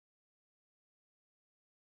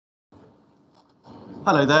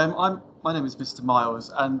Hello there, my name is Mr.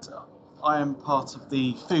 Miles and I am part of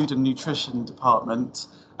the Food and Nutrition Department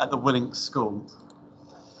at the Willink School.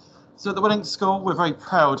 So at the Willink School, we're very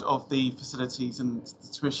proud of the facilities and the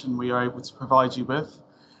tuition we are able to provide you with.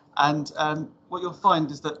 And what you'll find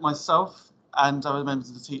is that myself and other members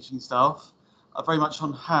of the teaching staff are very much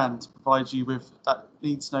on hand to provide you with that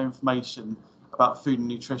need-to-know information about food and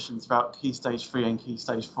nutrition throughout Key Stage 3 and Key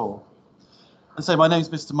Stage 4. And so my name is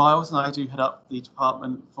Mr. Miles and I do head up the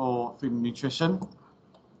Department for Food and Nutrition.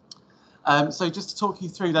 So just to talk you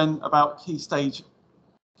through then about Key Stage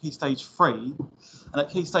 3. And at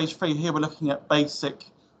Key Stage 3 here we're looking at basic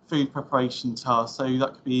food preparation tasks, so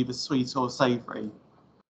that could be either sweet or savoury.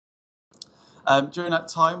 During that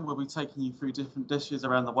time we'll be taking you through different dishes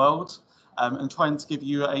around the world and trying to give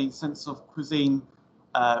you a sense of cuisine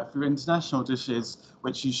through international dishes,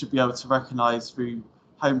 which you should be able to recognise through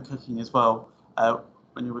home cooking as well.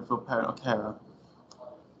 When you're with your parent or carer.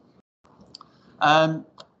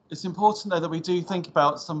 It's important though that we do think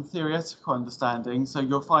about some theoretical understanding, so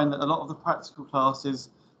you'll find that a lot of the practical classes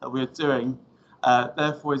that we're doing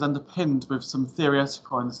therefore is underpinned with some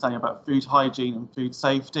theoretical understanding about food hygiene and food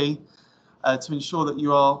safety to ensure that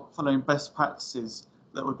you are following best practices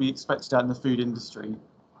that would be expected out in the food industry.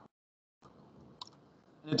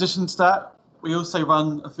 In addition to that, we also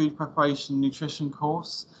run a food preparation nutrition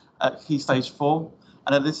course at Key Stage 4,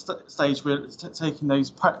 and at this stage we're taking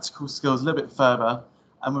those practical skills a little bit further,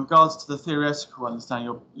 and with regards to the theoretical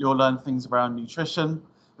understanding, you'll learn things around nutrition,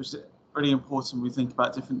 which is really important when we think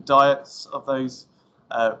about different diets of those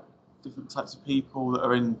different types of people that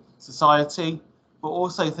are in society, but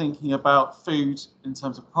also thinking about food in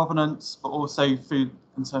terms of provenance, but also food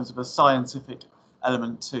in terms of a scientific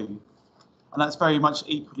element too. And that's very much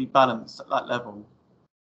equally balanced at that level.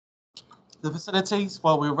 The facilities,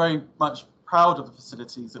 well, we're very much proud of the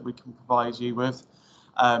facilities that we can provide you with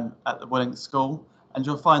at the Willink School, and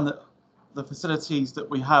you'll find that the facilities that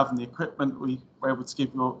we have and the equipment we are able to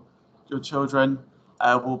give your children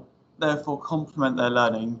will therefore complement their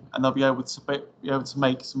learning, and they'll be able to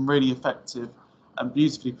make some really effective and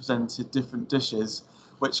beautifully presented different dishes,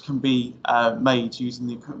 which can be made using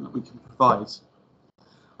the equipment we can provide.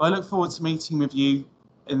 Well, I look forward to meeting with you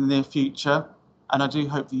in the near future, and I do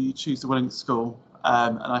hope that you choose the Willink School,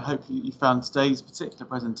 and I hope you found today's particular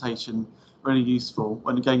presentation really useful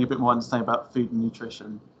when getting a bit more understanding about food and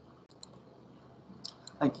nutrition.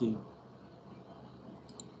 Thank you.